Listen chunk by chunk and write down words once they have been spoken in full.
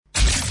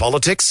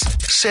Politics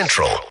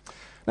Central.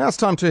 Now it's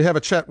time to have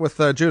a chat with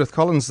Judith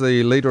Collins,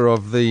 the leader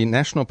of the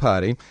National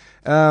Party.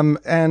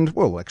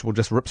 We'll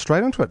just rip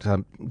straight into it.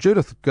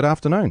 Judith, good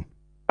afternoon.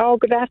 Oh,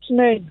 good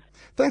afternoon.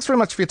 Thanks very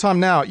much for your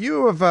time. Now,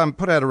 you have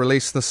put out a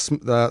release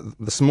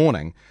this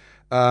morning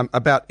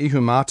about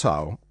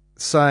Ihumātao,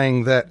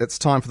 saying that it's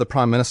time for the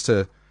Prime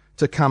Minister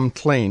to come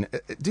clean.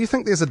 Do you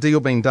think there's a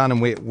deal being done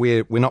and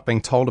we're not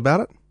being told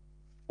about it?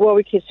 Well,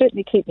 we can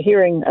certainly keep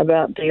hearing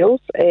about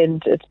deals,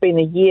 and it's been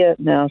a year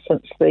now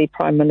since the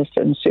Prime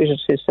Minister inserted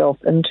herself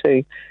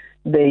into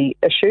the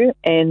issue,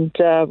 and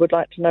would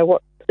like to know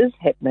what is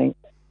happening,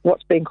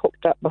 what's being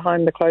cooked up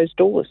behind the closed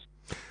doors.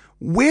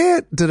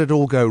 Where did it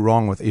all go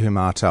wrong with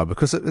Ihumātao?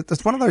 Because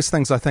it's one of those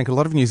things I think a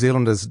lot of New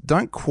Zealanders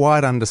don't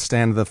quite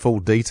understand the full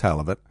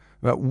detail of it.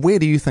 But where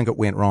do you think it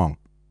went wrong?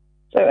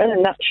 So in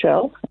a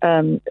nutshell,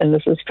 and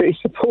this is a very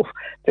simple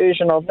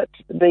version of it,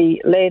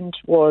 the land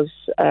was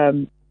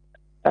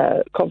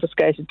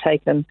confiscated,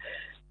 taken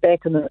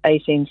back in the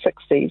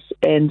 1860s,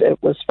 and it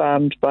was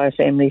farmed by a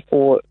family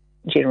for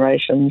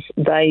generations.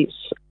 They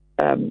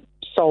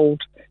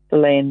sold the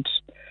land,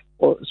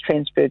 or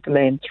transferred the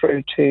land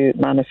through to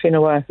mana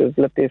whenua, who've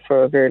lived there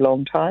for a very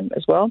long time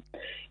as well.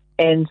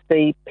 And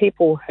the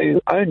people who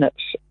own it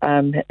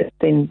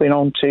then went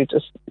on to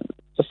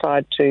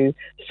decide to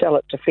sell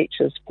it to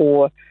fetchers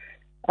for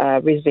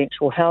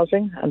residential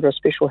housing under a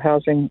special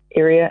housing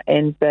area,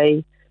 and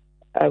they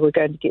were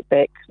going to get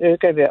back, there were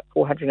going to be about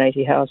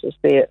 480 houses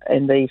there,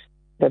 and the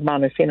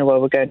mana whenua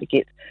were going to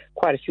get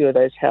quite a few of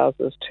those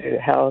houses to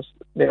house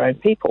their own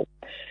people.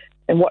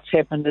 And what's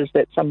happened is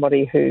that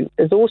somebody who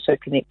is also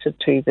connected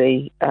to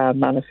the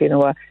mana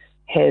whenua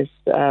has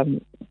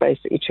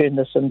basically turned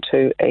this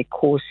into a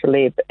cause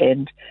celeb,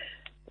 and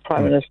the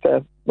Prime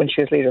Minister, when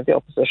she was leader of the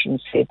opposition,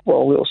 said,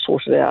 well, we'll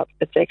sort it out.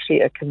 It's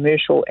actually a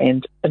commercial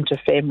and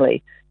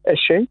inter-family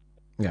issue.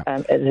 Yeah.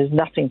 It has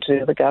nothing to do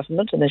with the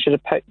government, and they should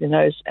have poked their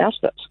nose out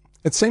of it.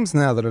 It seems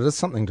now that it is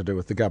something to do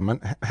with the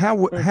government.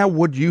 How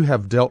would you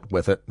have dealt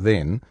with it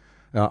then?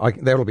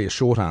 That'll be a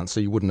short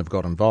answer. You wouldn't have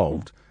got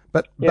involved.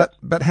 But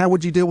how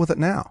would you deal with it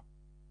now?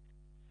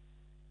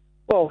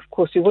 Well, of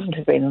course, you wouldn't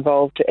have been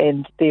involved,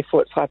 and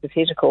therefore it's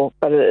hypothetical.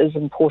 But it is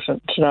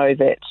important to know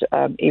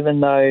that even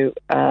though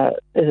it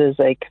is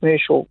a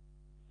commercial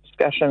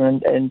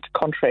discussion and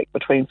contract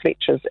between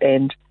Fletchers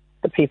and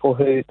the people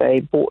who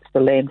they bought the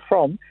land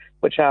from,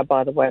 which are,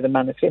 by the way, the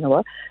mana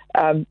whenua,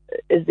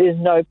 there's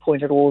no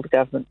point at all the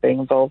government being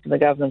involved. And the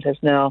government has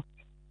now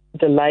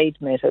delayed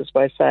matters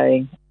by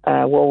saying,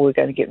 we're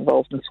going to get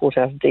involved and sort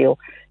out a deal.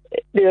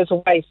 There is a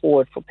way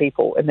forward for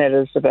people, and that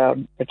is about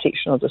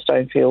protection of the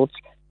Stonefields,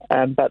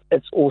 but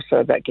it's also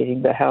about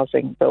getting the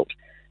housing built.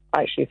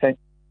 I actually think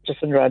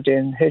Jacinda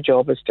Ardern, her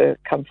job is to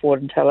come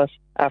forward and tell us,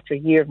 after a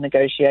year of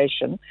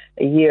negotiation,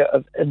 a year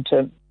of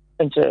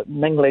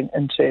intermingling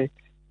into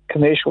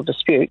commercial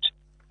dispute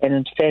and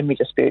into family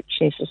dispute,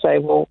 she needs to say,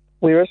 well,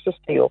 where is this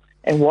deal,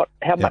 and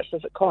how much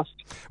does it cost?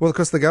 Well,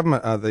 because the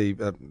government,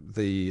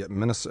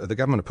 the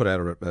government put out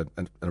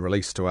a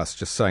release to us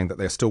just saying that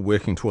they're still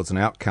working towards an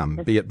outcome,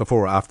 be it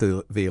before or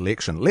after the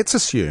election. Let's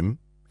assume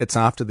it's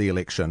after the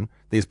election.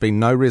 There's been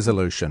no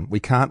resolution. We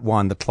can't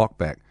wind the clock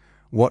back.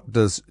 What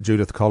does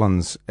Judith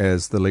Collins,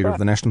 as the leader of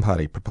the National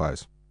Party,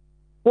 propose?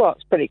 Well,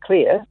 it's pretty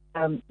clear.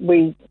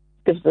 We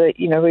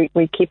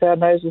keep our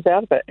noses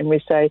out of it, and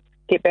we say,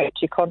 get back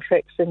to your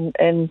contracts and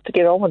to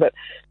get on with it.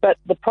 But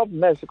the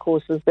problem is, of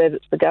course, is that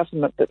it's the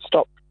government that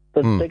stopped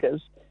the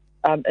diggers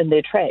in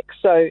their tracks.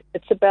 So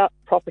it's about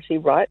property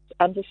rights,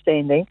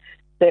 understanding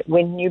that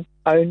when you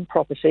own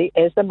property,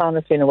 as the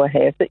mana whenua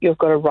have, that you've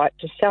got a right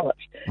to sell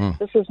it.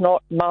 This is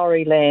not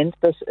Maori land.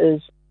 This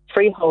is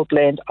freehold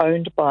land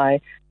owned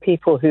by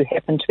people who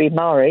happen to be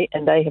Maori,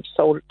 and they have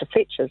sold it to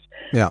fetchers.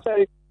 Yeah.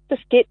 So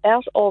just get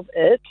out of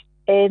it,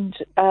 and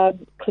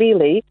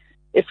clearly,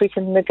 if we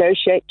can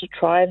negotiate to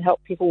try and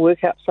help people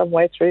work out some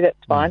way through, that's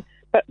fine.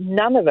 But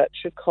none of it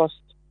should cost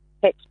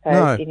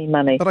taxpayers any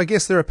money. But I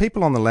guess there are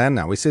people on the land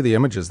now. We see the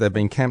images. They've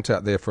been camped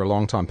out there for a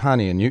long time.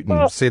 Pani and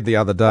Newton said the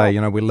other day,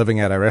 we're living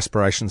out our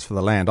aspirations for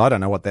the land. I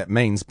don't know what that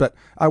means, but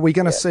are we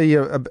going to see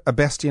a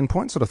Bastion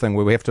Point sort of thing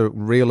where we have to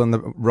roll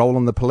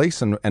in the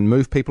police and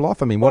move people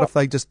off? I mean, what if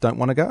they just don't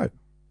want to go?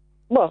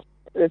 Well,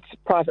 it's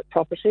private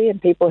property and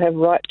people have a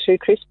right to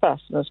trespass,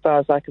 and as far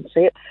as I can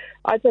see it.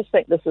 I just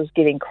think this is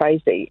getting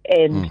crazy,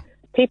 and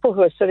people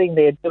who are sitting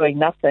there doing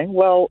nothing,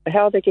 well,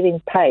 how are they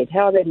getting paid?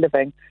 How are they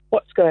living?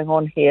 What's going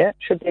on here?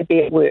 Should they be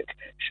at work?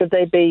 Should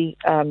they be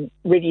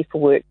ready for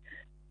work?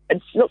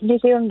 And look, New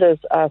Zealanders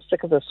are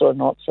sick of this sort of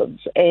nonsense,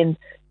 and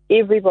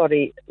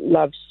everybody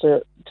loves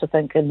to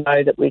think and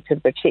know that we can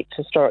protect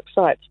historic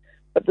sites.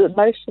 But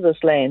most of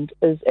this land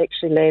is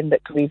actually land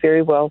that could be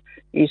very well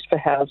used for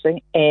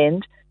housing,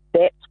 and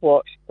that's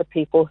what the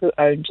people who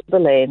owned the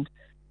land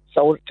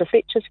sold it to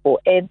fetchers for.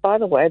 And by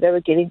the way, they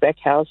were getting back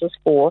houses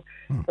for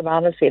the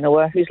mana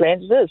whenua whose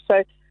land it is.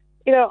 So,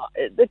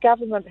 the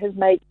government has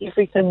made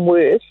everything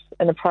worse,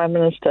 and the Prime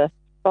Minister,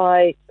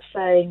 by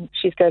saying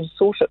she's going to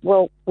sort it.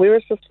 Well, where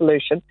is the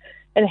solution,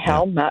 and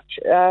how much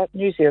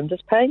New Zealand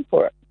is paying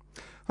for it?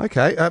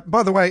 Okay.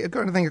 By the way,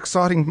 got anything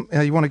exciting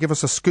you want to give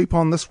us a scoop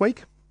on this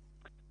week?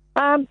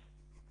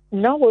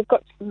 No, we've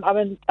got.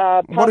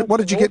 What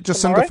did you get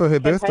Jacinda for her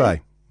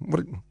birthday?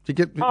 What did you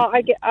get?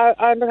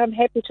 I'm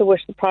happy to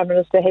wish the Prime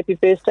Minister happy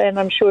birthday, and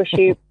I'm sure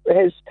she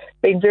has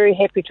been very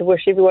happy to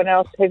wish everyone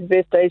else happy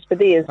birthdays for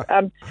theirs.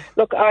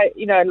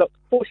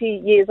 40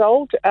 years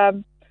old.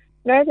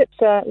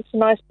 It's a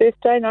nice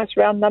birthday, nice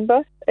round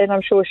number, and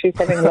I'm sure she's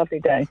having a lovely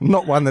day.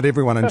 Not one that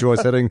everyone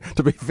enjoys hitting,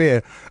 to be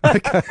fair.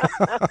 Okay.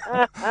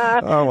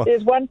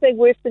 There's one thing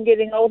worse than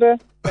getting older,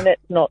 and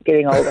that's not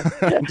getting older.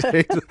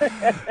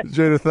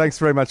 Judith, thanks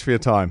very much for your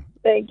time.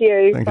 Thank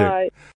you. Thank Bye. You.